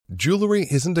Jewelry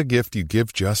isn't a gift you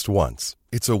give just once.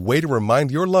 It's a way to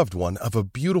remind your loved one of a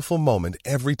beautiful moment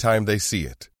every time they see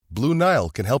it. Blue Nile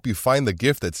can help you find the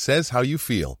gift that says how you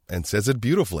feel and says it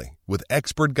beautifully, with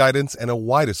expert guidance and a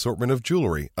wide assortment of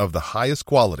jewelry of the highest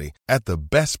quality at the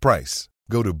best price.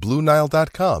 Go to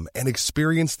BlueNile.com and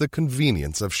experience the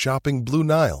convenience of shopping Blue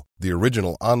Nile, the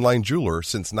original online jeweler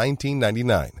since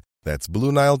 1999. That's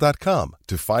BlueNile.com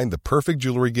to find the perfect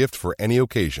jewelry gift for any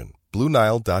occasion.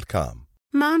 BlueNile.com.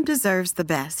 Mom deserves the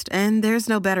best, and there's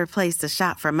no better place to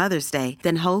shop for Mother's Day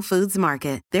than Whole Foods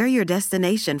Market. They're your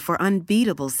destination for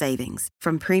unbeatable savings,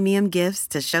 from premium gifts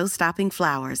to show-stopping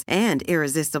flowers and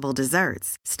irresistible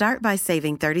desserts. Start by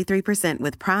saving 33%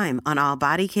 with Prime on all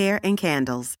body care and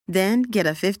candles. Then get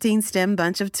a 15-stem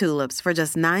bunch of tulips for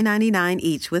just $9.99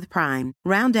 each with Prime.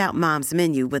 Round out Mom's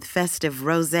menu with festive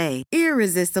rosé,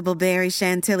 irresistible berry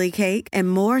chantilly cake,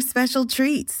 and more special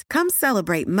treats. Come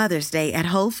celebrate Mother's Day at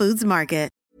Whole Foods Market.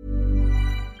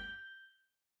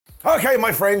 Okay,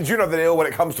 my friends, you know the deal when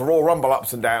it comes to Royal Rumble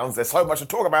ups and downs. There's so much to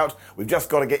talk about, we've just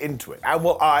got to get into it. And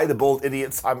will I, the bald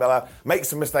idiot Simon Miller, make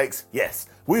some mistakes? Yes.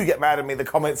 Will you get mad at me in the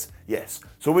comments? Yes.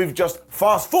 So we've just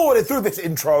fast-forwarded through this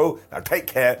intro. Now take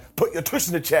care, put your tush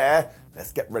in the chair.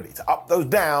 Let's get ready to up those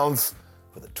downs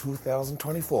for the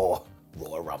 2024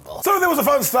 Royal Rumble. So there was a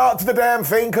fun start to the damn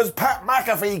thing, because Pat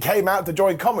McAfee came out to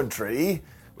join commentary,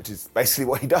 which is basically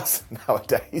what he does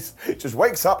nowadays. Just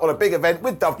wakes up on a big event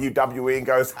with WWE and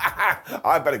goes,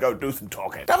 I better go do some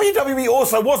talking. WWE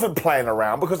also wasn't playing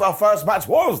around, because our first match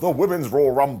was the Women's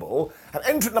Royal Rumble, and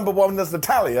entrant number 1 was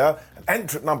Natalya, and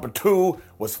entrant number 2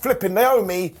 was flipping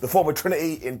Naomi, the former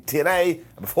Trinity in TNA,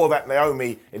 and before that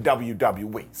Naomi in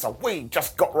WWE. So we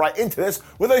just got right into this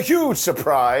with a huge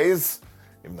surprise.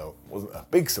 Even though it wasn't a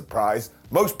big surprise,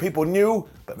 most people knew,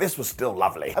 but this was still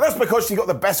lovely. And that's because she got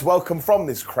the best welcome from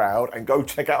this crowd, and go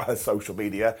check out her social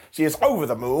media. She is over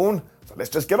the moon, so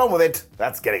let's just get on with it.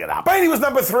 That's getting it up. Bayley was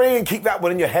number 3, and keep that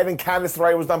one in your head, and Candice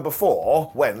LeRae was number 4.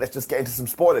 When, let's just get into some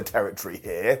spoiler territory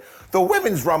here. The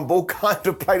Women's Rumble kind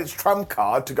of played its trump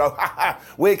card to go,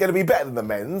 we're going to be better than the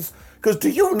men's. Because do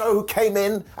you know who came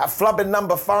in at flubbing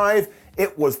number 5?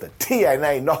 It was the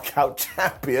TNA Knockout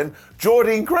Champion,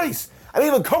 Jordynne Grace. And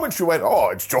even commentary went, oh,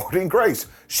 it's Jordynne Grace.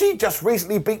 She just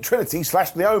recently beat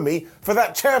Trinity/Naomi for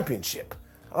that championship.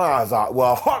 And I was like,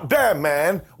 well, hot damn,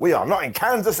 man. We are not in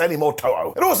Kansas anymore,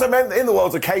 Toto. It also meant that in the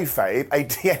world of kayfabe, a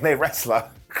TNA wrestler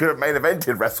could have main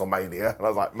evented WrestleMania. And I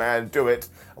was like, man, do it.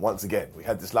 And once again, we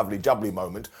had this lovely jubbly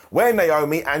moment where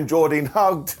Naomi and Jordynne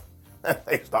hugged.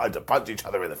 They started to punch each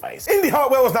other in the face. Indy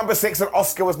Hartwell was number 6 and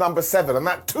Oscar was number 7. And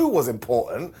that too was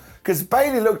important, because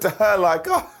Bayley looked at her like,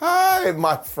 oh, hi,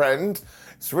 my friend.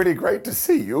 It's really great to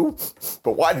see you.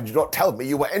 But why did you not tell me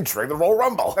you were entering the Royal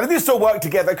Rumble? And this all worked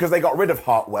together because they got rid of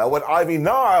Hartwell when Ivy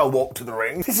Nile walked to the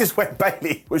ring. This is when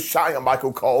Bayley was shouting at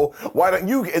Michael Cole, why don't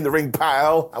you get in the ring,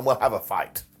 pal, and we'll have a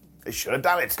fight. They should have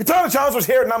done it. Katana Chance was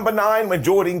here at number 9 when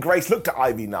Jordynne Grace looked at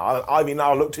Ivy Nile, and Ivy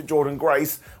Nile looked at Jordynne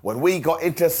Grace when we got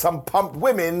into some pumped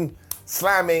women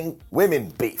slamming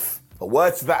women beef. Or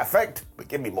words to that effect, but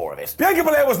give me more of this. Bianca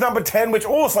Belair was number 10, which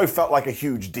also felt like a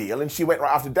huge deal, and she went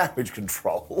right after Damage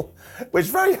Control, which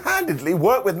very handedly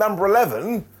worked with number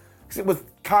 11, because it was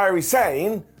Kairi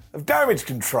Sane of Damage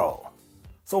Control.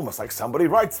 It's almost like somebody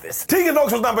writes this. Tegan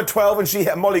Nox was number 12, and she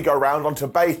hit a Molly go-round onto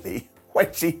Bayley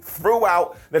when she threw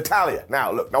out Natalya.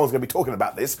 Now, look, no one's going to be talking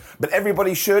about this, but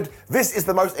everybody should. This is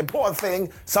the most important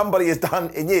thing somebody has done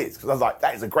in years. Because I was like,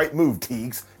 that is a great move,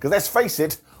 Teagues. Because let's face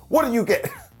it, what do you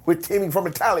get with teaming from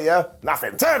Natalya?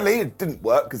 Nothing. Sadly, it didn't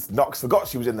work because Nox forgot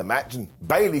she was in the match and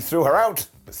Bayley threw her out.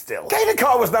 But still. Kayla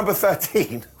Carr was number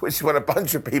 13, which is when a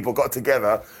bunch of people got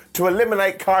together to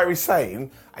eliminate Kairi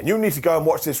Sane. And you need to go and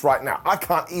watch this right now. I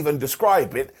can't even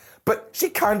describe it. But she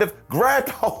kind of grabbed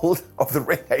hold of the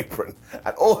ring apron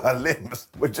and all her limbs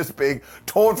were just being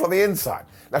torn from the inside.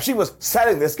 Now, she was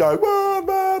selling this going, bah,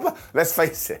 bah, bah. Let's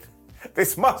face it,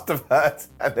 this must have hurt.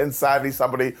 And then sadly,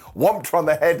 somebody whomped her on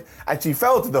the head and she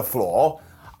fell to the floor.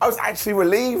 I was actually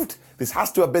relieved. This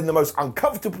has to have been the most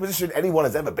uncomfortable position anyone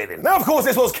has ever been in. Now, of course,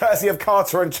 this was courtesy of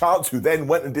Carter and Chance, who then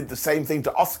went and did the same thing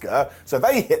to Oscar. So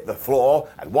they hit the floor.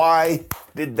 And why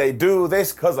did they do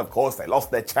this? Because, of course, they lost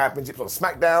their championships on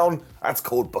SmackDown. That's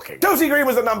called booking. Chelsea Green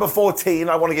was at number 14.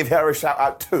 I want to give her a shout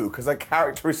out too, because her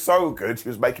character is so good. She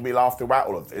was making me laugh throughout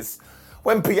all of this.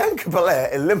 When Bianca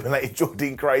Belair eliminated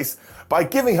Jordynne Grace by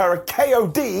giving her a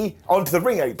KOD onto the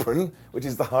ring apron, which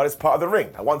is the hardest part of the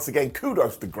ring. And once again,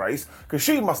 kudos to Grace, because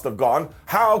she must have gone,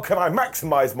 how can I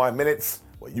maximize my minutes?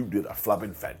 Well, you did a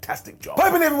flubbing fantastic job.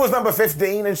 Piper Niven was number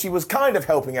 15, and she was kind of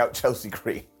helping out Chelsea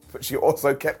Green. but she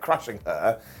also kept crushing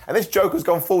her. And this joke has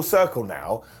gone full circle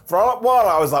now. For a while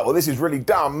I was like, well, this is really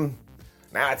dumb.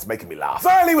 Now it's making me laugh.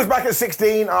 Xia was back at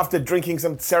 16 after drinking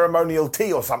some ceremonial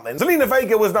tea or something. Zelina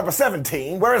Vega was number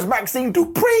 17, whereas Maxine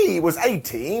Dupree was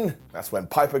 18. That's when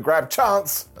Piper grabbed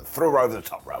Chance and threw her over the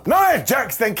top rope. Nia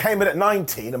Jax then came in at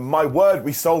 19, and my word,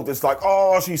 we sold this like,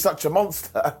 oh, she's such a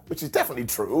monster, which is definitely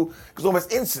true, because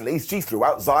almost instantly she threw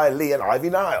out Xia Li and Ivy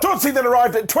Nile. Shotzi then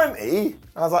arrived at 20.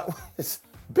 I was like, well, it's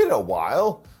been a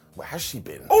while. Where has she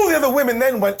been? All the other women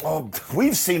then went, oh,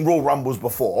 we've seen Royal Rumbles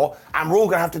before, and we're all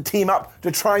going to have to team up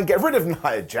to try and get rid of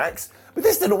Nia Jax. But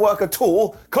this didn't work at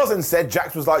all. Cousin said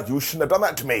Jax was like, you shouldn't have done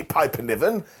that to me, Piper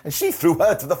Niven, and she threw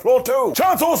her to the floor too.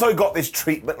 Chance also got this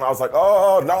treatment, and I was like,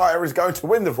 oh, Nia is going to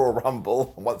win the Royal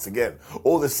Rumble. And once again,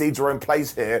 all the seeds are in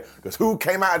place here, because who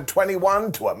came out at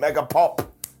 21 to a mega pop?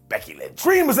 Becky Lynch.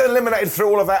 Green was then eliminated through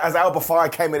all of that as Alba Fire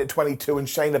came in at 22 and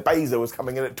Shayna Baszler was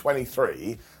coming in at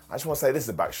 23. I just want to say this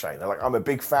about Shayna, like I'm a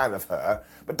big fan of her,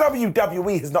 but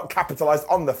WWE has not capitalised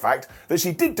on the fact that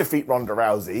she did defeat Ronda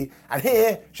Rousey, and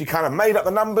here she kind of made up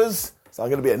the numbers, so I'm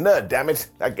going to be a nerd, damn it,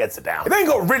 that gets it down. It then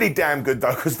got really damn good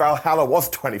though, because Valhalla was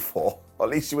 24, or at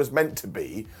least she was meant to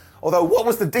be, although what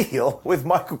was the deal with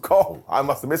Michael Cole? I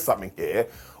must have missed something here.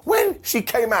 When she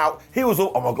came out, he was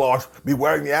all, oh my gosh, be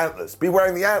wearing the antlers, be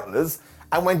wearing the antlers,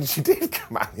 and when she did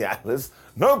come out in the antlers,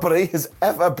 nobody has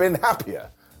ever been happier.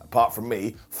 Apart from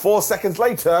me, 4 seconds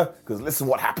later, because listen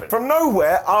what happened. From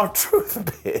nowhere, R-Truth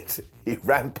appeared. He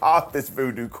ran past this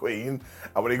voodoo queen,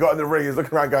 and when he got in the ring, he was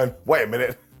looking around going, wait a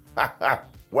minute,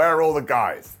 where are all the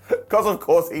guys? Because of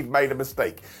course he'd made a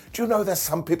mistake. Do you know there's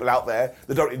some people out there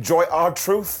that don't enjoy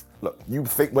R-Truth? Look, you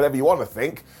think whatever you want to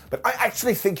think, but I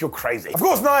actually think you're crazy. Of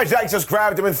course, Nia Jax just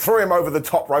grabbed him and threw him over the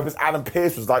top rope as Adam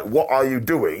Pearce was like, what are you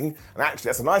doing? And actually,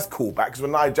 that's a nice callback, because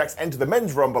when Nia Jax entered the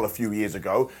men's rumble a few years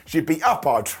ago, she beat up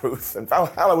R-Truth, and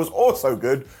Valhalla was also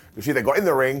good, because she then got in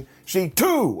the ring. She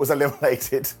too was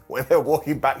eliminated. When they were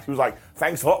walking back, she was like,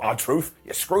 thanks a lot, R-Truth,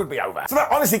 you screwed me over. So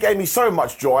that honestly gave me so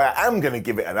much joy, I am going to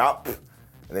give it an up.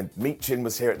 And then Michin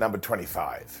was here at number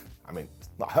 25. I mean, it's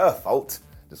not her fault.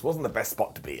 This wasn't the best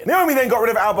spot to be in. Naomi then got rid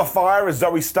of Alba Fire as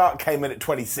Zoe Stark came in at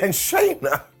 26. And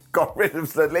Shayna got rid of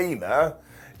Zelina.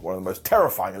 One of the most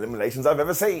terrifying eliminations I've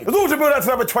ever seen. It was all to build up to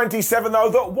number 27 though,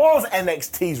 that was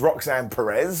NXT's Roxanne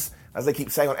Perez. As they keep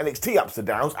saying on NXT ups and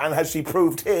downs, and as she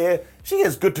proved here, she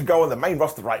is good to go on the main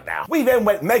roster right now. We then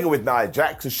went mega with Nia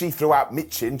Jax as she threw out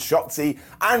Michin, Shotzi,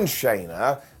 and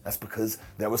Shayna. That's because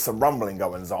there was some rumbling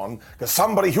going on, because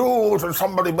somebody huge and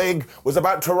somebody big was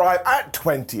about to arrive at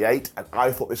 28, and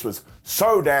I thought this was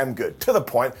so damn good. To the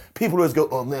point, people always go,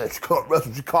 oh man, she can't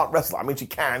wrestle, she can't wrestle. I mean, she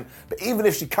can, but even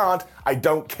if she can't, I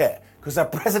don't care. Because her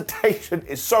presentation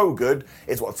is so good.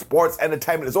 It's what sports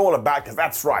entertainment is all about, because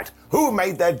that's right. Who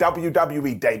made their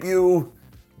WWE debut?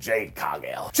 Jade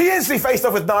Cargill. She instantly faced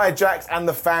off with Nia Jax, and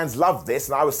the fans loved this,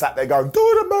 and I was sat there going, do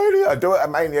it at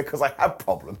Mania, because I have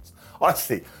problems.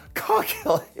 Honestly,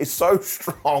 Cargill is so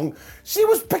strong. She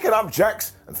was picking up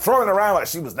Jax and throwing her around like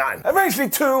she was 9. Eventually,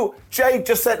 too, Jade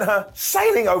just sent her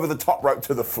sailing over the top rope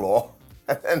to the floor,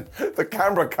 and then the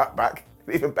camera cut back,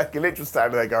 and even Becky Lynch was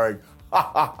standing there going,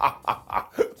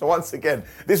 so once again,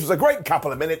 this was a great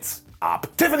couple of minutes up.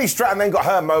 Tiffany Stratton then got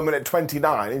her moment at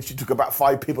 29, and she took about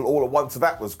 5 people all at once, so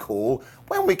that was cool.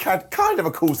 When we had kind of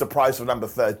a cool surprise for number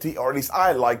 30, or at least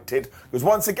I liked it, because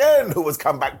once again, who has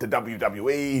come back to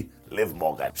WWE? Liv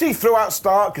Morgan. She threw out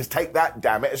Stark, because take that,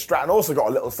 damn it. Stratton also got a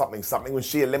little something when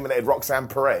she eliminated Roxanne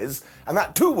Perez, and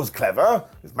that too was clever,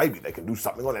 because maybe they can do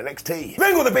something on NXT.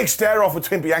 Then got the big stare-off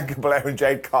between Bianca Belair and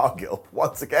Jade Cargill.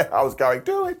 Once again, I was going,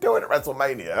 do it at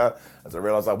WrestleMania, as I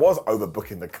realised I was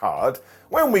overbooking the card,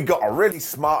 when we got a really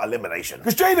smart elimination.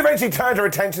 Because Jade eventually turned her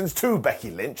attentions to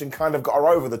Becky Lynch and kind of got her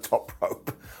over the top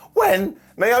rope, when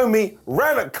Naomi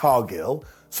ran at Cargill,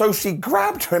 so she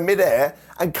grabbed her in midair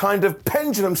and kind of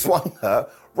pendulum swung her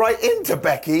right into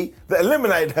Becky that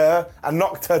eliminated her and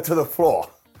knocked her to the floor.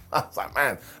 I was like,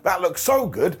 man, that looks so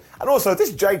good. And also,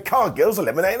 this Jade Cargill's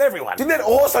eliminating everyone. She then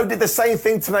also did the same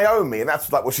thing to Naomi, and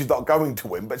that's like, well, she's not going to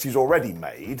win, but she's already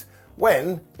made.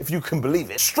 When, if you can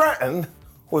believe it, Stratton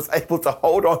was able to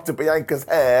hold on to Bianca's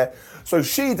hair so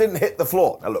she didn't hit the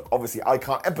floor. Now look, obviously I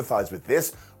can't empathise with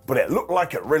this, but it looked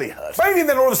like it really hurt. Bailey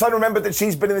then all of a sudden remembered that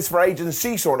she's been in this for ages, and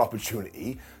she saw an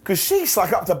opportunity because she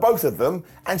stuck up to both of them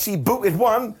and she booted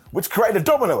one, which created a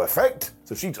domino effect.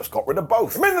 so she just got rid of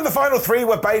both. The men of the final three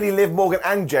were Bayley, Liv Morgan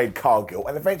and Jade Cargill,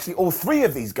 and eventually all three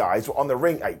of these guys were on the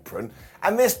ring apron,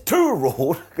 and this too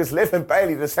ruled because Liv and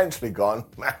Bayley had essentially gone,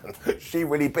 man, she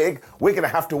really big, we're going to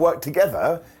have to work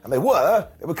together, and they were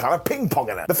kind of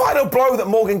ping-ponging her. The final blow that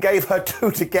Morgan gave her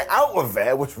to get out of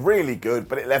there was really good,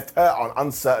 but it left her on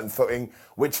uncertain footing,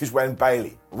 which is when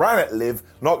Bayley ran at Liv,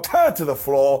 knocked her to the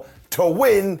floor to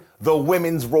win the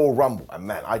Women's Royal Rumble. And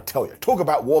man, I tell you, talk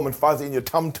about warm and fuzzy in your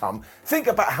tum-tum. Think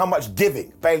about how much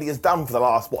giving Bayley has done for the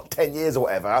last, 10 years or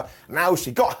whatever. Now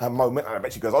she got her moment, and I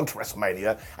bet she goes on to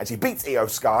WrestleMania, and she beats Io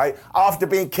Sky after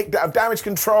being kicked out of Damage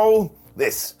Control.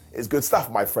 This is good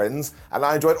stuff, my friends, and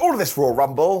I enjoyed all of this Royal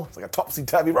Rumble. It's like a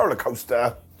topsy-turvy roller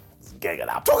coaster. Let's get it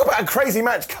up. Talk about a crazy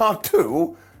match card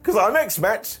too, because our next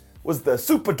match was the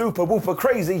super duper whooper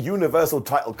crazy Universal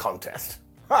title contest.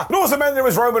 And also meant there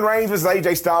was Roman Reigns versus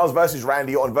AJ Styles versus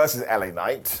Randy Orton versus LA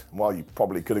Knight. Well, you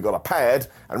probably could have got a pad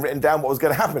and written down what was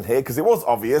going to happen here, because it was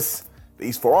obvious.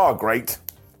 These four are great.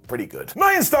 Pretty good.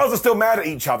 Knight and Styles are still mad at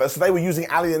each other, so they were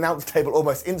using Ali announce table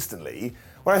almost instantly.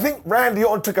 When I think Randy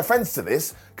Orton took offense to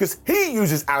this, because he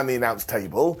uses Ali the announce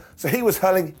table, so he was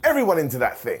hurling everyone into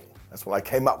that thing. That's when I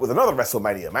came up with another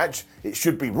WrestleMania match. It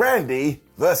should be Randy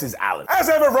versus Allen. As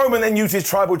ever, Roman then used his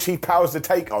tribal chief powers to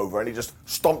take over, and he just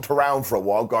stomped around for a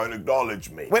while going,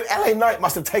 acknowledge me. When LA Knight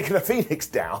must have taken a Phoenix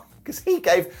down, because he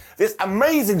gave this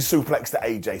amazing suplex to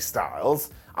AJ Styles.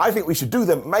 I think we should do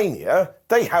them at Mania.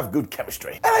 They have good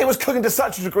chemistry. LA was cooking to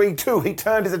such a degree too, he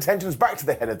turned his attentions back to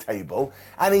the head of the table,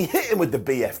 and he hit him with the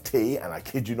BFT, and I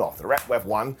kid you not, the ref went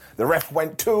 1, the ref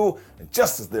went 2, and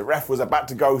just as the ref was about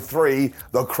to go 3,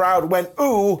 the crowd went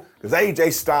ooh, because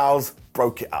AJ Styles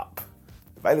broke it up.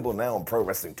 Available now on Pro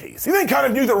Wrestling Tees. He then kind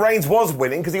of knew that Reigns was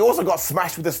winning, because he also got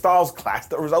smashed with the Styles Clash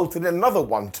that resulted in another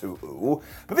 1-2 ooh.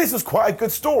 But this was quite a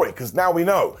good story, because now we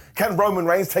know, can Roman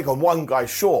Reigns take on one guy?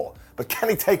 Sure. But can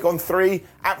he take on 3?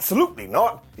 Absolutely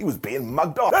not. He was being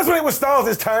mugged off. That's when it was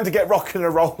Styles' turn to get rocking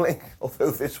and rolling,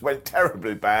 although this went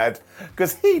terribly bad,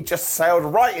 because he just sailed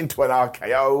right into an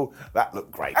RKO. That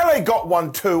looked great. LA got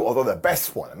 1-2, although the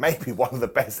best one, and maybe one of the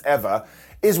best ever,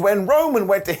 is when Roman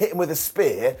went to hit him with a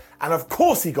spear, and of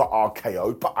course he got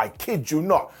RKO'd, but I kid you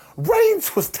not,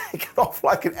 Reigns was taken off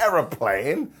like an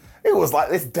aeroplane. It was like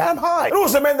this damn high. It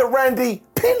also meant that Randy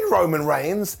pinned Roman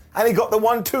Reigns, and he got the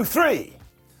 1-2-3.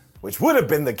 Which would have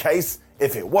been the case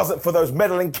if it wasn't for those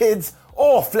meddling kids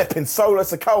or flipping Solo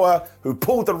Sikoa, who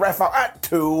pulled the ref out at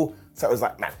 2. So it was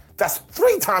like, man, that's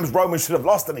 3 times Roman should have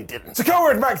lost and he didn't.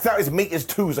 Sikoa had maxed out his meters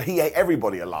too, so he ate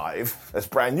everybody alive. As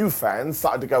brand new fans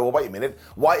started to go, well, wait a minute,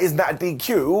 why isn't that a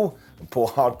DQ? And poor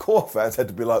hardcore fans had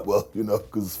to be like, well,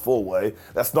 because it's 4-way.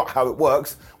 That's not how it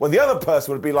works. When the other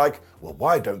person would be like, well,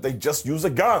 why don't they just use a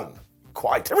gun?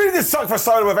 Quite. It really did suck for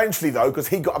Solo eventually, though, because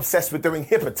he got obsessed with doing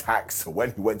hip attacks. So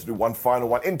when he went to do one final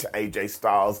one into AJ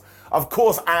Styles, of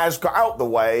course, Ash got out the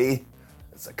way,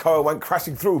 and Sikoa went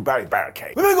crashing through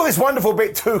barricade. We then got this wonderful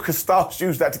bit, too, because Styles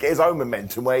used that to get his own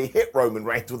momentum, where he hit Roman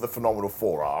Reigns with a phenomenal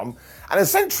forearm. And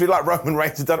essentially, like Roman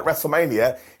Reigns had done at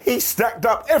WrestleMania, he stacked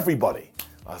up everybody.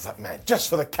 I was like, man, just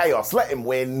for the chaos, let him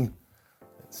win.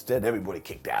 Instead, everybody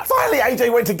kicked out. Finally,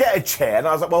 AJ went to get a chair, and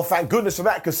I was like, well, thank goodness for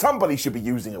that, because somebody should be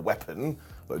using a weapon.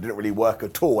 But it didn't really work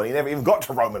at all, and he never even got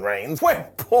to Roman Reigns. When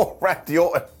poor Randy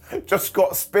Orton just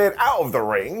got speared out of the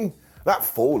ring, that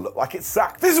fall looked like it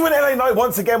sucked. This is when LA Knight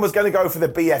once again was going to go for the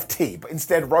BFT, but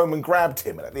instead Roman grabbed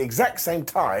him, and at the exact same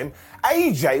time,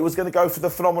 AJ was going to go for the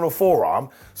phenomenal forearm,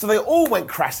 so they all went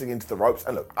crashing into the ropes.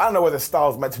 And look, I don't know whether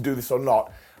Styles meant to do this or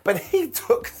not, but he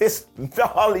took this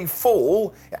gnarly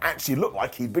fall. It actually looked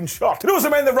like he'd been shot. It also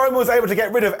meant that Roman was able to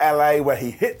get rid of LA, where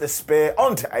he hit the spear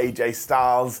onto AJ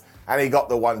Styles, and he got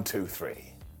the 1-2-3.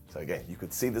 So again, you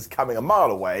could see this coming a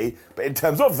mile away, but in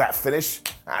terms of that finish,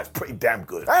 that's pretty damn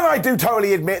good. And I do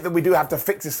totally admit that we do have to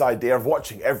fix this idea of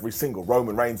watching every single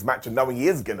Roman Reigns match and knowing he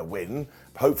is going to win.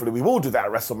 Hopefully we will do that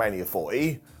at WrestleMania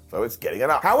 40, so it's getting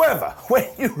it up. However, when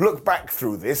you look back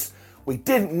through this, we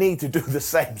didn't need to do the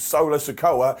same Solo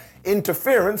Sikoa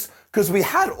interference, because we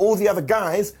had all the other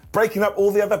guys breaking up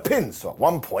all the other pins. So at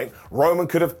one point, Roman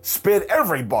could have speared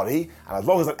everybody, and as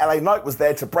long as an LA Knight was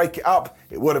there to break it up,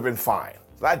 it would have been fine.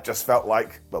 So that just felt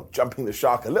like, well, jumping the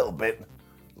shark a little bit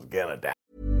was getting it down.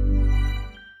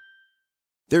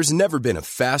 There's never been a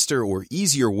faster or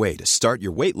easier way to start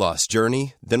your weight loss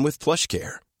journey than with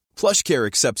PlushCare. PlushCare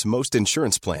accepts most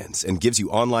insurance plans and gives you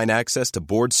online access to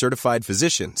board-certified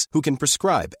physicians who can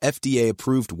prescribe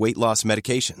FDA-approved weight loss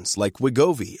medications like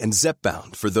Wegovy and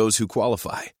Zepbound for those who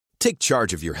qualify. Take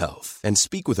charge of your health and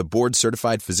speak with a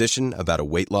board-certified physician about a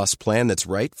weight loss plan that's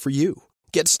right for you.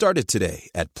 Get started today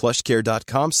at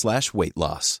plushcare.com/weight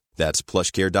loss. That's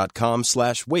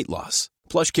plushcare.com/weight loss.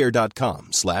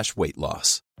 PlushCare.com/weight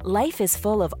loss. Life is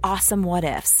full of awesome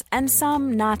what-ifs, and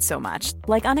some not so much,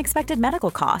 like unexpected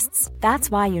medical costs. That's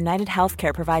why United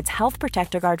Healthcare provides Health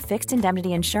Protector Guard fixed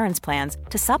indemnity insurance plans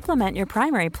to supplement your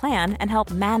primary plan and help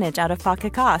manage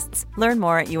out-of-pocket costs. Learn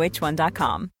more at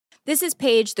uh1.com. This is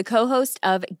Paige, the co-host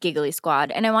of Giggly Squad,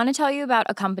 and I want to tell you about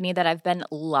a company that I've been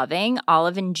loving,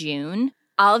 Olive & June.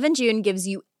 Olive & June gives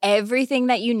you everything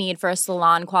that you need for a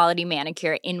salon-quality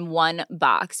manicure in one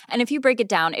box. And if you break it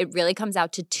down, it really comes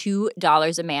out to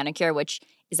 $2 a manicure, which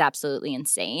is absolutely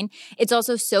insane. It's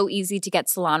also so easy to get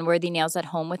salon-worthy nails at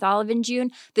home with Olive &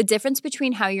 June. The difference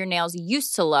between how your nails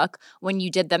used to look when you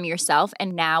did them yourself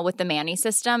and now with the Mani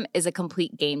system is a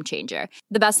complete game changer.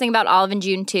 The best thing about Olive &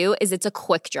 June, too, is it's a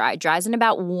quick dry. Dries in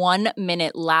about 1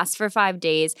 minute, lasts for 5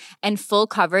 days, and full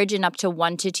coverage in up to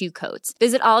 1 to 2 coats.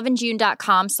 Visit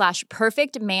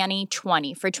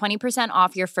oliveandjune.com/perfectmani20 for 20%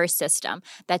 off your first system.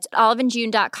 That's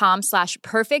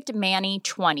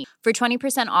oliveandjune.com/perfectmani20 for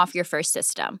 20% off your first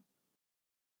system.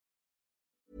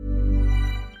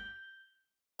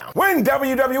 When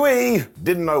WWE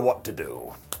didn't know what to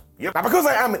do. Yep. Now, because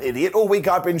I am an idiot, all week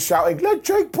I've been shouting, let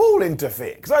Jake Paul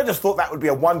interfere, because I just thought that would be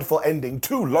a wonderful ending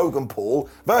to Logan Paul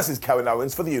versus Kevin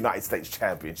Owens for the United States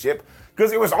Championship,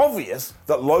 because it was obvious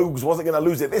that Logs wasn't going to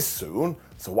lose it this soon,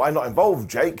 so why not involve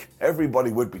Jake?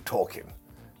 Everybody would be talking.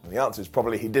 And the answer is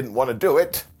probably he didn't want to do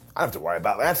it. I don't have to worry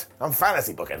about that. I'm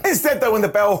fantasy booking. Instead, though, when the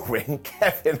bell rang,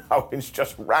 Kevin Owens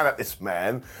just ran at this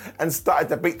man and started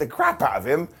to beat the crap out of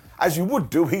him. As you would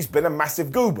do, he's been a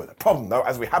massive goober. The problem, though,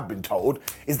 as we have been told,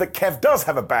 is that Kev does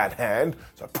have a bad hand,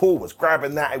 so Paul was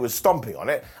grabbing that, he was stomping on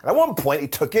it, and at one point he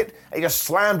took it and he just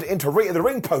slammed it into Rita the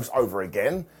ring post over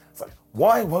again. It's like,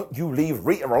 why won't you leave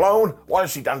Rita alone? What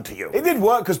has she done to you? It did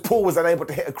work because Paul was unable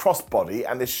to hit a crossbody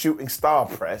and this shooting star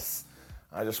press.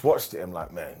 I just watched it, I'm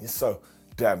like, man, you're so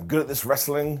damn good at this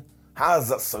wrestling. How is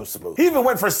that so smooth? He even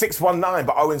went for a 619,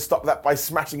 but Owen stopped that by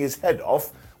smashing his head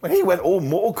off when he went all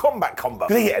Mortal Kombat combo.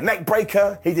 He hit a neck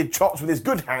breaker, he did chops with his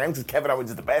good hands, because Kevin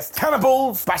Owens is the best.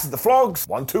 Cannibals, battered the flogs,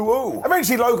 1-2-0.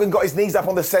 Eventually Logan got his knees up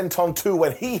on the senton too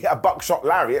when he hit a buckshot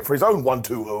lariat for his own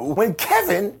 1-2-0. When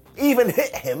Kevin even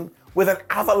hit him with an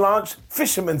avalanche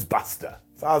fisherman's buster.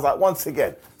 So I was like, once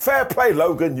again, fair play,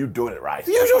 Logan, you doing it right.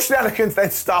 The usual shenanigans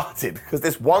then started because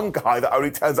this one guy that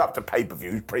only turns up to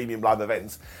pay-per-views, premium live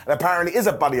events, and apparently is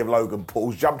a buddy of Logan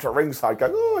Paul's, jumped at ringside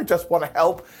going, oh, I just want to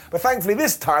help. But thankfully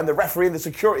this time, the referee and the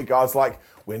security guard's like,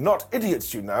 we're not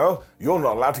idiots, you know. You're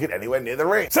not allowed to get anywhere near the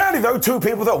ring. Sadly, though, two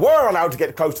people that were allowed to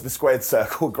get close to the squared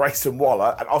circle, Grayson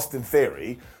Waller and Austin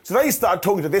Theory, so they started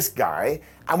talking to this guy,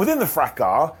 and within the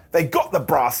fracas, they got the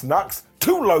brass knucks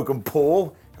to Logan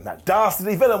Paul, and that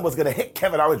dastardly villain was going to hit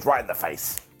Kevin Owens right in the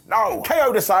face. No!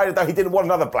 KO decided, though, he didn't want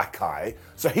another black eye,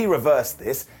 so he reversed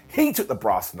this. He took the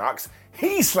brass knucks,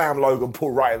 he slammed Logan Paul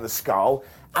right in the skull,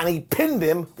 and he pinned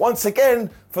him once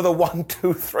again for the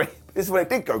 1-2-3. This is when it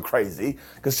did go crazy,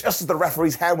 because just as the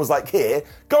referee's hand was like here,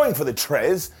 going for the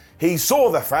Trez, he saw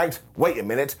the fact, wait a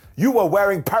minute, you were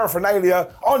wearing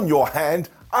paraphernalia on your hand,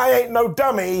 I ain't no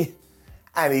dummy,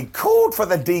 and he called for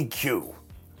the DQ.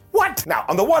 What? Now,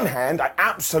 on the one hand, I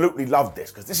absolutely love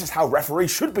this, because this is how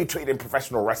referees should be treated in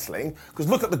professional wrestling, because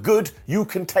look at the good you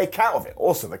can take out of it.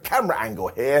 Also, the camera angle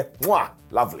here, mwah,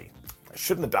 lovely. I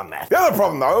shouldn't have done that. The other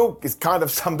problem, though, is kind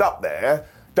of summed up there.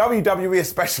 WWE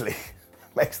especially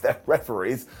makes their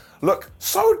referees look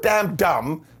so damn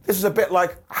dumb. This is a bit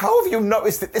like, how have you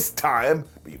noticed it this time,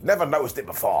 but you've never noticed it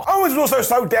before? Owens was also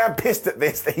so damn pissed at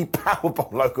this that he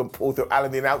powerbombed Logan Paul through Al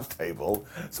in the announce table.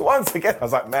 So once again, I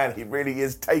was like, man, he really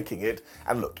is taking it.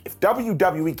 And look, if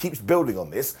WWE keeps building on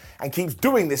this and keeps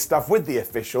doing this stuff with the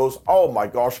officials, oh my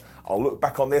gosh, I'll look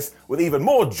back on this with even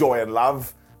more joy and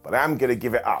love. But I am going to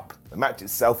give it up. The match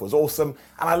itself was awesome,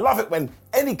 and I love it when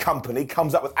any company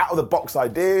comes up with out-of-the-box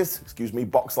ideas,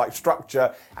 box-like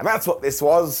structure, and that's what this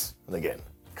was. And again,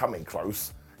 coming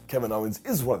close, Kevin Owens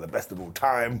is one of the best of all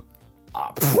time.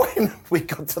 When we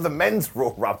got to the men's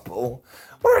Royal Rumble,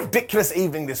 what a ridiculous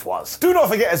evening this was. Do not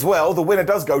forget as well, the winner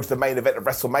does go to the main event of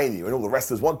WrestleMania, and all the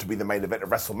wrestlers want to be the main event of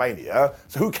WrestleMania.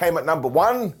 So who came at number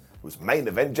one? It was main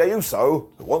event Jey Uso,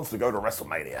 who wants to go to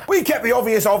WrestleMania. We kept the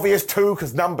obvious too,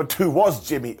 because number 2 was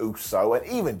Jimmy Uso, and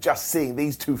even just seeing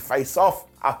these two face off,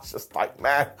 I was just like,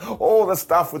 man, all the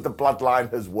stuff with the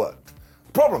bloodline has worked.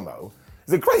 The problem, though,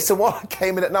 is that Grayson Waller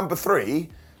came in at number 3,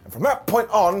 and from that point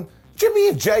on, Jimmy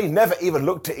and Jey never even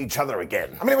looked at each other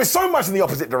again. I mean, it was so much in the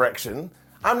opposite direction.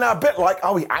 I'm now a bit like,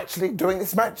 are we actually doing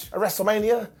this match at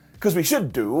WrestleMania? Because we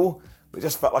should do. It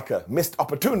just felt like a missed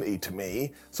opportunity to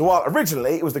me. So while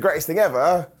originally it was the greatest thing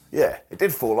ever, yeah, it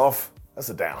did fall off That's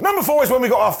a down. Number 4 is when we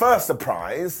got our first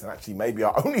surprise, and actually maybe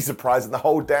our only surprise in the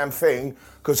whole damn thing,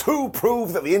 because who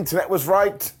proved that the internet was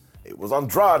right? It was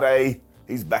Andrade.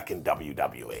 He's back in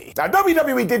WWE. Now,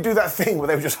 WWE did do that thing where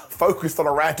they were just focused on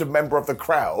a random member of the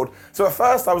crowd. So at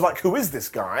first I was like, who is this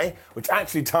guy? Which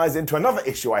actually ties into another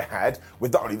issue I had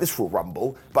with not only this Royal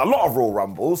Rumble, but a lot of Royal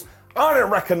Rumbles. I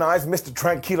didn't recognise Mr.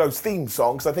 Tranquilo's theme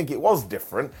song, because I think it was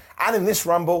different. And in this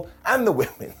Rumble and the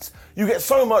women's, you get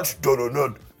so much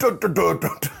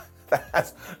that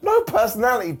has no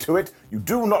personality to it. You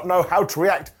do not know how to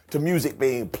react to music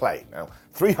being played. Now,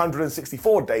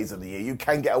 364 days of the year, you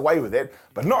can get away with it,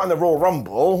 but not in the Royal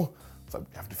Rumble. So you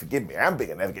have to forgive me, I'm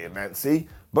being a negative Nancy,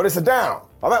 but it's a down.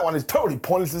 Now that one is totally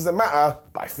pointless, doesn't matter,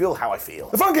 but I feel how I feel.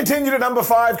 The fun continued at number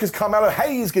 5 because Carmelo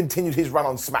Hayes continued his run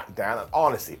on SmackDown, and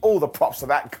honestly, all the props to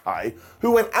that guy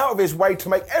who went out of his way to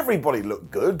make everybody look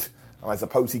good. And I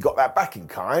suppose he got that back in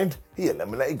kind. He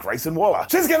eliminated Grayson Waller.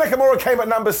 Shinsuke Nakamura came at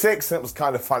number 6, and it was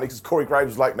kind of funny because Corey Graves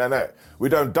was like, no, we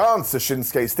don't dance to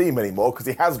Shinsuke's theme anymore because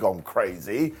he has gone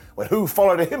crazy. When who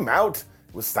followed him out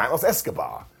was Santos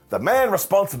Escobar, the man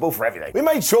responsible for everything. We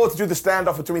made sure to do the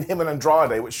standoff between him and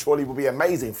Andrade, which surely will be an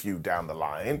amazing feud down the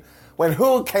line. When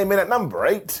who came in at number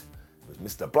 8,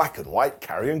 Mr. Black and White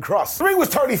Karrion Kross. The ring was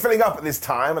totally filling up at this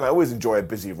time, and I always enjoy a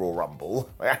busy Royal Rumble.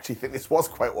 I actually think this was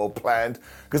quite well planned,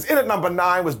 because in at number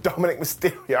 9 was Dominic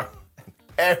Mysterio.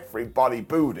 Everybody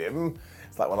booed him.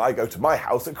 It's like when I go to my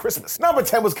house at Christmas. Number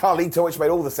 10 was Carlito, which made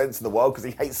all the sense in the world because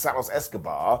he hates Santos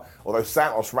Escobar, although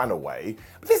Santos ran away.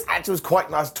 But this actually was quite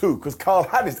nice too, because Carl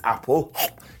had his apple,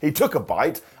 he took a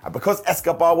bite, and because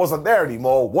Escobar wasn't there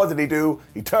anymore, what did he do?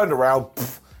 He turned around,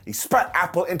 he spat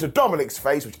apple into Dominic's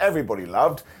face, which everybody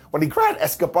loved, when he grabbed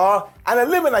Escobar and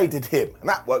eliminated him. And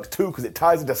that works too, because it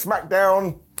ties into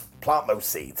SmackDown. Plant those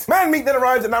seeds. Man Meat then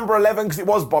arrived at number 11 because it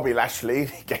was Bobby Lashley.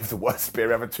 He gave the worst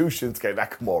spear ever to Shinsuke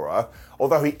Nakamura,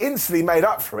 although he instantly made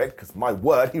up for it because, my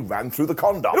word, he ran through the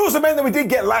condom. It also meant that we did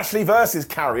get Lashley versus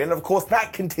Karrion. Of course,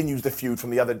 that continues the feud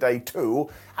from the other day too.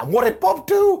 And what did Bob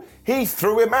do? He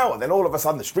threw him out. And then all of a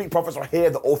sudden, the Street Profits were here,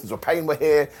 the Authors of Pain were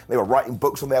here, they were writing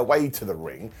books on their way to the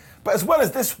ring. But as well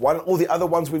as this one, all the other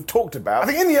ones we've talked about, I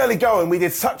think in the early going, we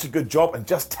did such a good job in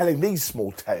just telling these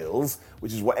small tales,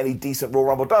 which is what any decent Royal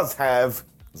Rumble does have.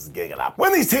 This is getting it up.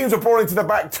 When these teams were brought into the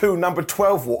back too, number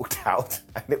 12 walked out,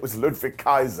 and it was Ludwig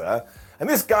Kaiser. And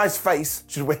this guy's face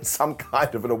should win some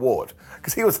kind of an award,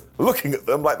 because he was looking at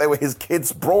them like they were his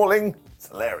kids brawling. It's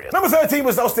hilarious. Number 13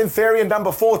 was Austin Theory, and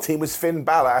number 14 was Finn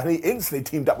Balor, and he instantly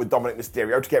teamed up with Dominic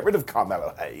Mysterio to get rid of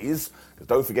Carmelo Hayes, because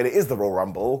don't forget it is the Royal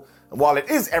Rumble, and while it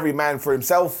is every man for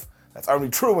himself, that's only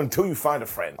true until you find a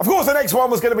friend. Of course, the next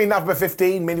one was going to be number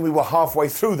 15, meaning we were halfway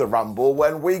through the Rumble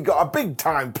when we got a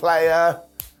big-time player,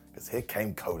 because here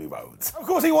came Cody Rhodes. Of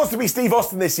course, he wants to be Steve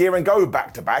Austin this year and go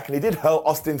back-to-back, and he did hurl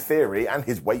Austin Theory and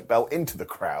his weight belt into the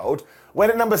crowd, when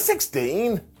at number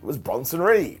 16 was Bronson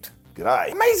Reed.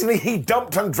 G'day. Amazingly, he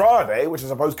dumped Andrade, which I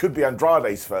suppose could be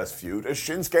Andrade's first feud, as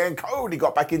Shinsuke and Cody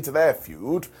got back into their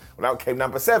feud. Well, out came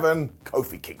number 7,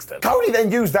 Kofi Kingston. Cody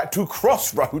then used that to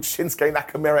crossroad Shinsuke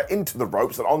Nakamura into the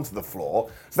ropes and onto the floor,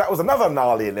 so that was another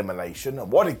gnarly elimination. And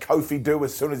what did Kofi do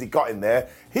as soon as he got in there?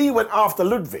 He went after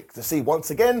Ludwig to see, once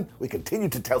again, we continue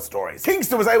to tell stories.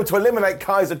 Kingston was able to eliminate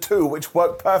Kaiser too, which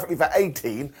worked perfectly for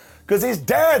 18, because his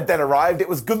dad then arrived. It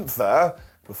was Gunther.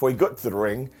 Before he got to the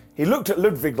ring, he looked at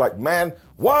Ludwig like, man,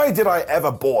 why did I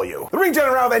ever bore you? The ring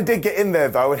general then did get in there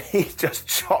though, and he just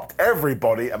chopped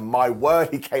everybody, and my word,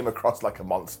 he came across like a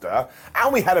monster.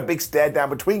 And we had a big stare down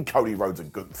between Cody Rhodes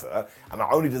and Gunther, and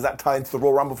not only does that tie into the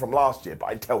Royal Rumble from last year, but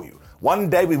I tell you, one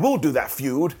day we will do that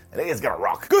feud, and it is gonna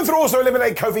rock. Gunther also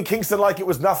eliminated Kofi Kingston like it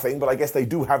was nothing, but I guess they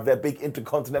do have their big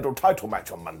Intercontinental title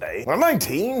match on Monday. On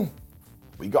 19,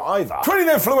 we got Ivar. 20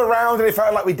 then flew around, and it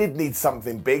felt like we did need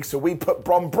something big, so we put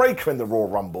Bron Breakker in the Royal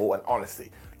Rumble, and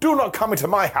honestly, do not come into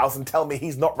my house and tell me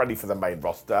he's not ready for the main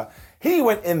roster. He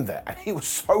went in there, and he was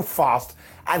so fast,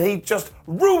 and he just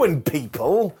ruined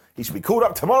people. He should be called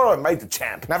up tomorrow and made the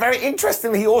champ. Now, very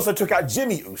interestingly, he also took out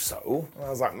Jimmy Uso. I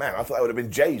was like, man, I thought that would have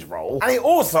been Jay's role. And he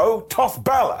also tossed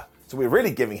Balor, so we're really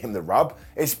giving him the rub,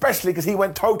 especially because he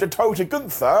went toe-to-toe to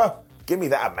Gunther. Give me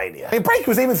that Mania. I mean, Breakker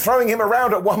was even throwing him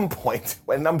around at one point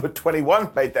when number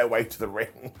 21 made their way to the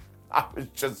ring. I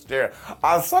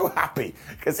was so happy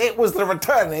because it was the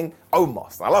returning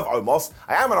Omos. I love Omos.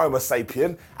 I am an Homo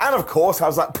sapien. And of course, I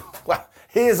was like, well,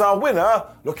 here's our winner.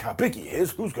 Look how big he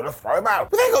is. Who's going to throw him out?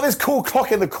 But they got this cool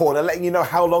clock in the corner letting you know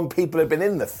how long people have been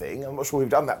in the thing. I'm not sure we've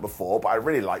done that before, but I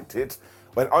really liked it.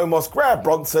 When Omos grabbed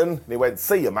Bronson and he went,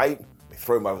 see you, mate.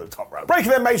 threw him over the top rope. Breaker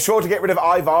then made sure to get rid of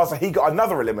Ivar, so he got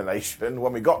another elimination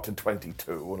when we got to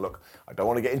 22. And look, I don't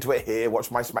want to get into it here,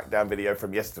 watch my SmackDown video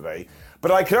from yesterday,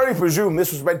 but I can only presume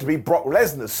this was meant to be Brock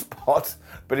Lesnar's spot,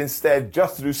 but instead,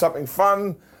 just to do something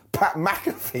fun, Pat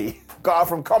McAfee got out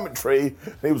from commentary,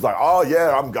 and he was like, oh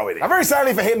yeah, I'm going in. Now, very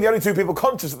sadly for him, the only two people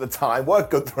conscious at the time were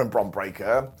Gunther and Bron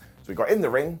Breakker. So he got in the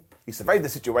ring, he surveyed the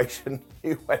situation,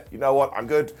 he went, you know what, I'm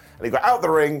good, and he got out the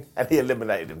ring, and he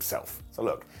eliminated himself. So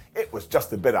look, it was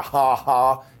just a bit of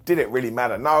ha-ha, did it really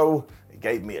matter? No. It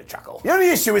gave me a chuckle. The only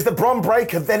issue is that Bron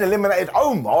Breakker then eliminated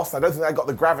Omos. I don't think that got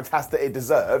the gravitas that it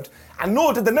deserved, and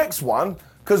nor did the next one,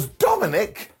 because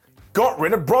Dominic got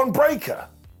rid of Bron Breakker.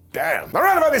 Damn. Now,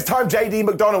 around about this time, JD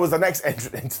McDonough was the next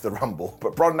entrant into the Rumble,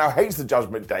 but Bron now hates the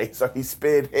Judgment Day, so he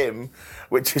speared him,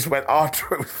 which is when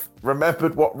R-Truth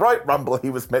remembered what right Rumble he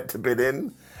was meant to bid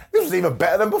in. This was even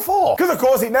better than before. Because, of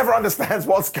course, he never understands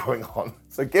what's going on.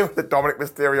 So given that Dominic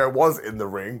Mysterio was in the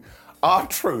ring,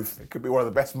 R-Truth, it could be one of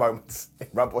the best moments in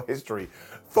Rumble history,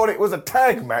 thought it was a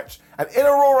tag match, and in a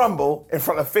Royal Rumble, in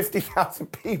front of 50,000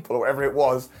 people, or whatever it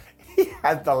was, he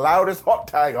had the loudest hot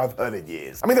tag I've heard in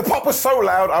years. I mean, the pop was so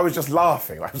loud, I was just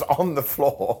laughing. I was on the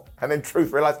floor. And then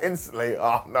Truth realized instantly,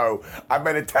 oh no, I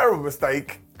made a terrible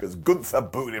mistake, because Gunther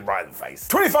booted him right in the face.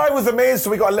 25 was The Miz,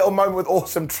 so we got a little moment with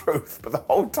awesome Truth. But the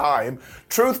whole time,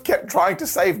 Truth kept trying to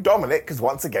save Dominic, because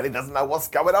once again, he doesn't know what's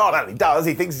going on. And he does,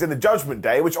 he thinks he's in the Judgment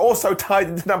Day, which also tied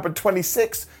into number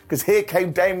 26, because here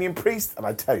came Damian Priest. And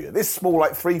I tell you, this small,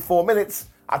 like 3-4 minutes,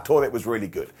 I thought it was really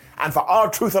good. And for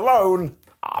R-Truth alone,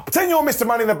 up. 10-year-old Mr.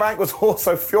 Money in the Bank was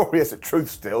also furious at Truth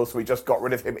still, so we just got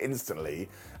rid of him instantly.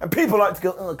 And people like to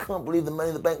go, oh, I can't believe the Money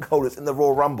in the Bank holder's in the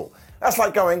Royal Rumble. That's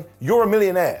like going, you're a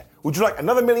millionaire. Would you like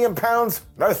another £1 million?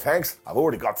 No thanks, I've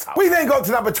already got some. We then got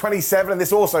to number 27, and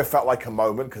this also felt like a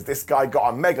moment, because this guy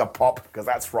got a mega pop, because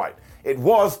that's right. It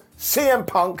was CM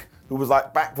Punk, who was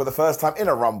like back for the first time in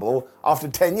a Rumble, after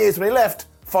 10 years when he left,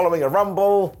 following a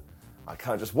Rumble. I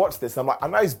kind of just watched this, and I'm like, I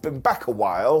know he's been back a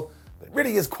while, it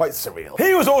really is quite surreal.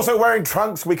 He was also wearing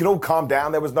trunks, we can all calm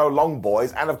down, there was no long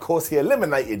boys, and of course he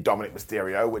eliminated Dominic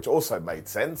Mysterio, which also made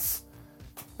sense.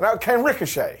 And out came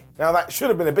Ricochet. Now that should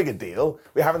have been a bigger deal,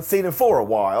 we haven't seen him for a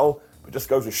while, but just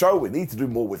goes to show we need to do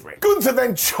more with Rick. Gunther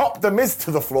then chopped The Miz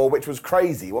to the floor, which was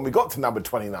crazy when we got to number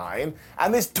 29,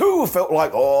 and this too felt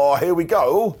like, oh, here we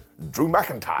go, Drew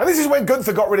McIntyre. And this is when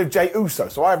Gunther got rid of Jey Uso,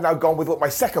 so I have now gone with what my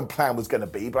second plan was going to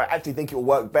be, but I actually think it will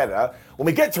work better. When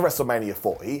we get to WrestleMania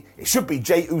 40, it should be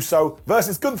Jey Uso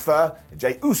versus Gunther, and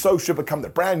Jey Uso should become the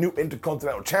brand new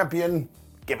Intercontinental Champion.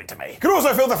 Give it to me. Could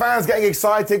also feel the fans getting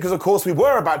excited, because of course we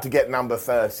were about to get number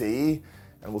 30,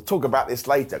 and we'll talk about this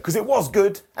later, because it was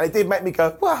good, and it did make me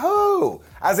go, wahoo,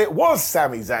 as it was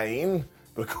Sami Zayn,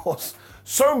 but of course,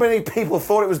 so many people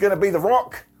thought it was going to be The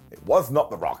Rock. It was not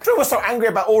The Rock. Drew was so angry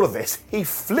about all of this, he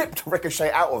flipped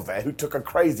Ricochet out of there, who took a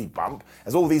crazy bump,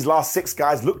 as all these last 6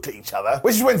 guys looked at each other,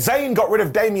 which is when Zayn got rid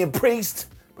of Damian Priest,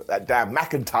 but that damn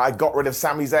McIntyre got rid of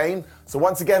Sami Zayn. So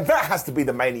once again, that has to be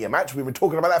the Mania match. We've been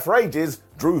talking about that for ages.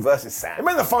 Drew versus Sam. It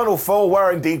meant the final 4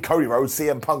 were indeed Cody Rhodes,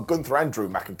 CM Punk, Gunther, and Drew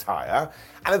McIntyre.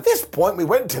 And at this point, we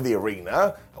went to the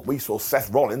arena, and we saw Seth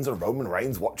Rollins and Roman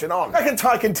Reigns watching on.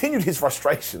 McIntyre continued his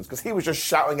frustrations, because he was just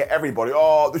shouting at everybody,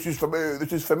 oh, this is for me,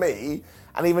 this is for me.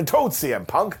 And even told CM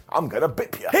Punk, I'm gonna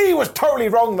bip you. He was totally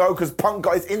wrong though, because Punk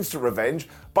got his instant revenge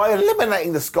by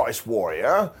eliminating the Scottish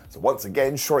Warrior. So once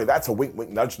again, surely that's a wink,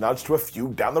 wink, nudge, nudge to a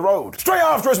feud down the road. Straight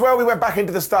after as well, we went back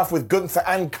into the stuff with Gunther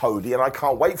and Cody, and I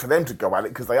can't wait for them to go at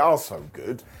it because they are so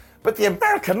good. But the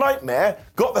American Nightmare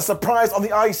got the surprise on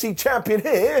the IC champion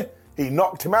here. He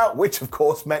knocked him out, which of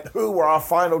course meant who were our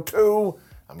final 2?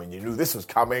 I mean, you knew this was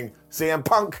coming. CM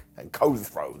Punk and Cody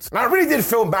Rhodes. Now, it really did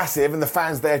feel massive, and the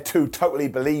fans there too totally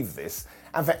believed this.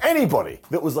 And for anybody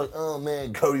that was like, oh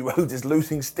man, Cody Rhodes is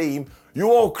losing steam,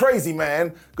 you all crazy,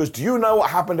 man. Because do you know what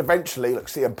happened eventually? Look,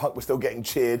 CM Punk was still getting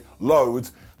cheered,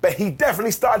 loads, but he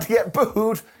definitely started to get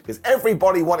booed because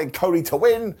everybody wanted Cody to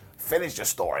win. Finish your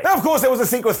story. Now, of course, there was a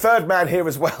secret third man here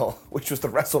as well, which was the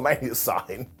WrestleMania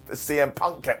sign that CM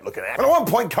Punk kept looking at. And at one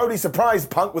point, Cody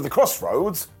surprised Punk with the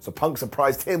Crossroads, so Punk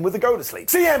surprised him with the Go to Sleep.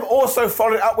 CM also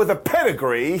followed up with a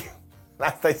pedigree.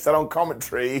 As they said on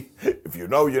commentary, if you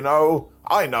know, you know.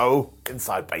 I know,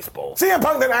 inside baseball. CM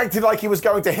Punk then acted like he was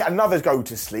going to hit another Go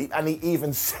to Sleep, and he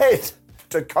even said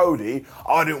to Cody,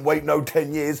 I didn't wait no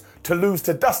 10 years to lose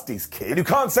to Dusty's kid. And you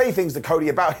can't say things to Cody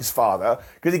about his father,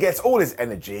 because he gets all his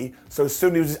energy, so as soon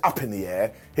as he was up in the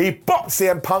air, he bopped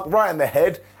CM Punk right in the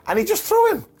head, and he just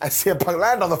threw him. And CM Punk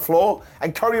landed on the floor,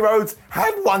 and Cody Rhodes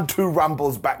had won 2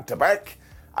 Rumbles back to back.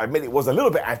 I admit it was a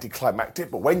little bit anticlimactic,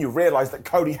 but when you realise that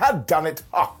Cody had done it,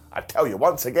 I tell you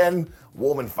once again,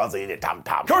 warm and fuzzy in your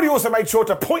tum-tum. Cody also made sure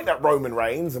to point at Roman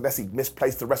Reigns, unless he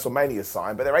misplaced the WrestleMania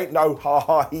sign, but there ain't no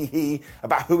ha-ha-hee-hee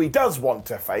about who he does want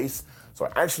to face. So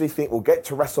I actually think we'll get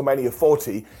to WrestleMania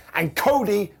 40, and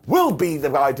Cody will be the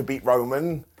guy to beat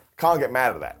Roman. Can't get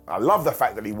mad at that. I love the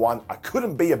fact that he won. I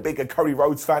couldn't be a bigger Cody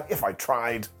Rhodes fan if I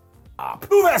tried.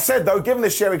 All that said though, given the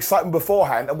sheer excitement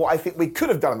beforehand and what I think we could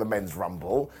have done in the Men's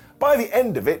Rumble, by the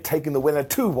end of it, taking the winner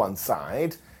to one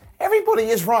side, everybody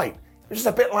is right. It's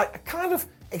just a bit like, I kind of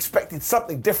expected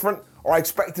something different, or I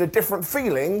expected a different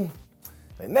feeling.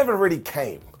 It never really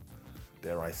came.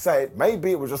 Dare I say it,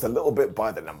 maybe it was just a little bit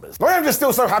by the numbers. I am just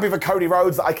still so happy for Cody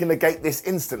Rhodes that I can negate this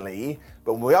instantly,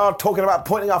 but when we are talking about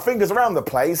pointing our fingers around the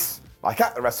place, like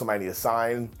at the WrestleMania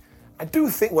sign, I do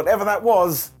think whatever that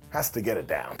was has to get it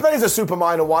down. But that is a super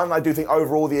minor one. I do think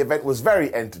overall the event was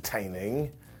very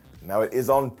entertaining. Now it is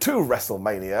on to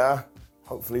WrestleMania,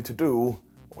 hopefully to do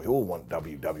what we all want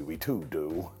WWE to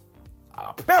do.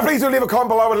 Now please do leave a comment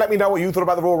below and let me know what you thought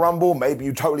about the Royal Rumble. Maybe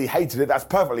you totally hated it. That's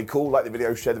perfectly cool. Like the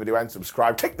video, share the video, and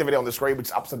subscribe. Click the video on the screen, which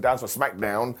is ups and downs for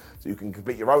SmackDown, so you can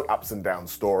complete your own ups and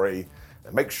downs story.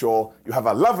 And make sure you have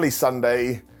a lovely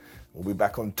Sunday. We'll be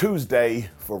back on Tuesday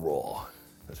for Raw.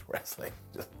 This wrestling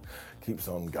just keeps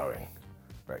on going.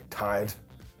 Very tired.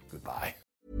 Goodbye.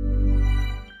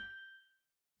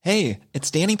 Hey, it's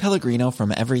Danny Pellegrino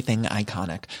from Everything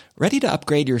Iconic. Ready to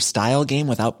upgrade your style game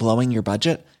without blowing your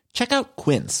budget? Check out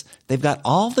Quince. They've got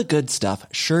all the good stuff,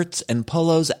 shirts and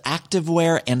polos,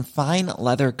 activewear, and fine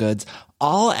leather goods,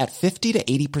 all at 50 to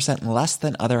 80% less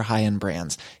than other high-end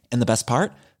brands. And the best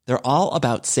part? They're all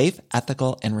about safe,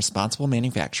 ethical, and responsible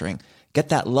manufacturing. Get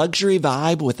that luxury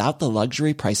vibe without the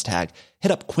luxury price tag.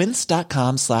 Hit up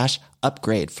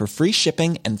quince.com/upgrade for free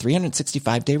shipping and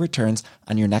 365-day returns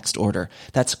on your next order.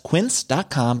 That's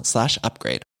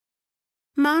quince.com/upgrade.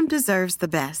 Mom deserves the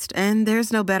best, and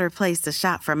there's no better place to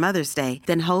shop for Mother's Day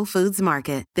than Whole Foods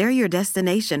Market. They're your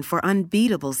destination for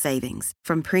unbeatable savings,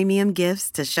 from premium gifts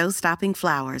to show-stopping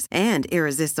flowers and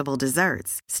irresistible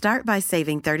desserts. Start by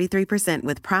saving 33%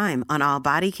 with Prime on all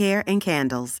body care and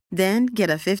candles. Then get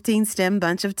a 15-stem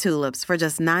bunch of tulips for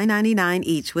just $9.99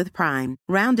 each with Prime.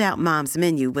 Round out Mom's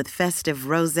menu with festive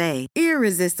rosé,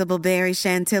 irresistible berry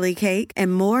chantilly cake,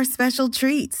 and more special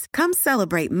treats. Come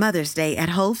celebrate Mother's Day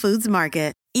at Whole Foods Market.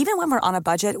 Even when we're on a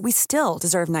budget, we still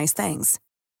deserve nice things.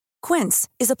 Quince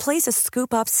is a place to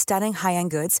scoop up stunning high-end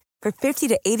goods for 50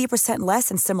 to 80% less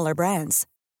than similar brands.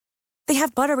 They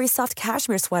have buttery soft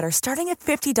cashmere sweaters starting at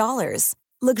 $50,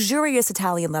 luxurious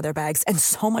Italian leather bags, and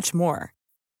so much more.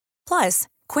 Plus,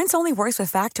 Quince only works with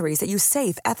factories that use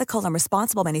safe, ethical, and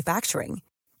responsible manufacturing.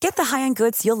 Get the high-end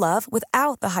goods you'll love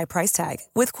without the high price tag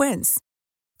with Quince.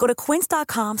 Go to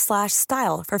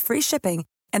quince.com/style for free shipping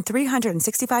and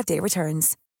 365-day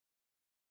returns.